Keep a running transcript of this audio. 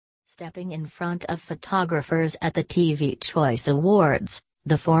Stepping in front of photographers at the TV Choice Awards,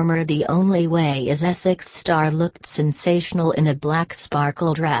 the former The Only Way Is Essex star looked sensational in a black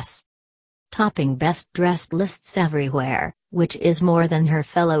sparkle dress, topping best dressed lists everywhere, which is more than her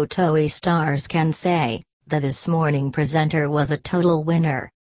fellow TOWIE stars can say. The This Morning presenter was a total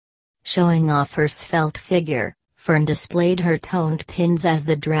winner. Showing off her svelte figure, Fearne displayed her toned pins as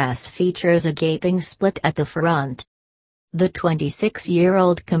the dress features a gaping split at the front. The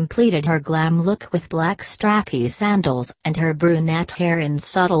 26-year-old completed her glam look with black strappy sandals and her brunette hair in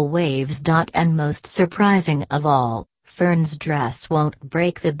subtle waves.And most surprising of all, Fearne's dress won't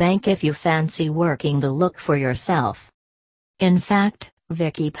break the bank if you fancy working the look for yourself. In fact,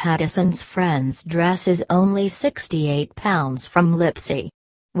 Vicky Pattison's friend's dress is only £68 from Lipsy.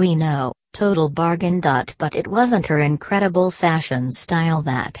 We know, total bargain.But it wasn't her incredible fashion style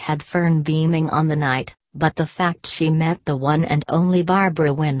that had Fearne beaming on the night, but the fact she met the one and only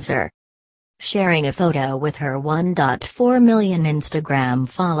Barbara Windsor. Sharing a photo with her 1.4 million Instagram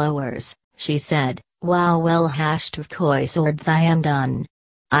followers, she said, "Wow, well, #coisords I am done.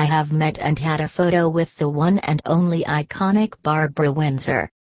 I have met and had a photo with the one and only iconic Barbara Windsor.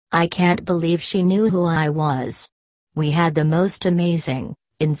 I can't believe she knew who I was. We had the most amazing,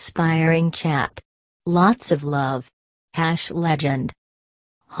 inspiring chat. Lots of love. #legend."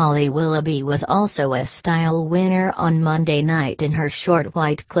 Holly Willoughby was also a style winner on Monday night in her short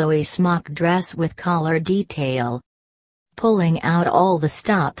white Chloe smock dress with collar detail. Pulling out all the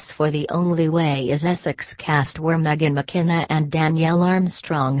stops for The Only Way Is Essex cast were Megan McKenna and Danielle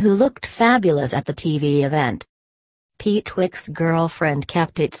Armstrong, who looked fabulous at the TV event. Pete Wick's girlfriend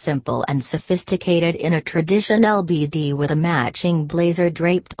kept it simple and sophisticated in a traditional BD with a matching blazer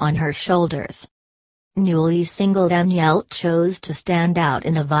draped on her shoulders. Newly single Danielle chose to stand out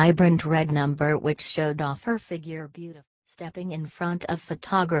in a vibrant red number which showed off her figure beautifully. Stepping in front of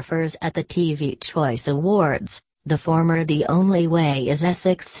photographers at the TV Choice Awards, the former The Only Way Is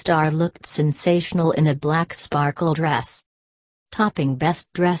Essex star looked sensational in a black sparkle dress, topping best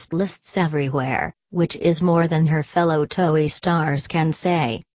dressed lists everywhere, which is more than her fellow TOWIE stars can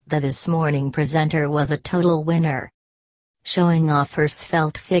say. The This Morning presenter was a total winner. Showing off her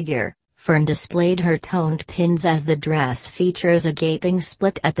svelte figure, Fearne displayed her toned pins as the dress features a gaping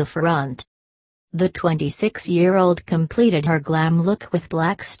split at the front. The 26-year-old completed her glam look with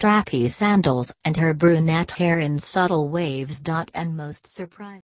black strappy sandals and her brunette hair in subtle waves.And most surprising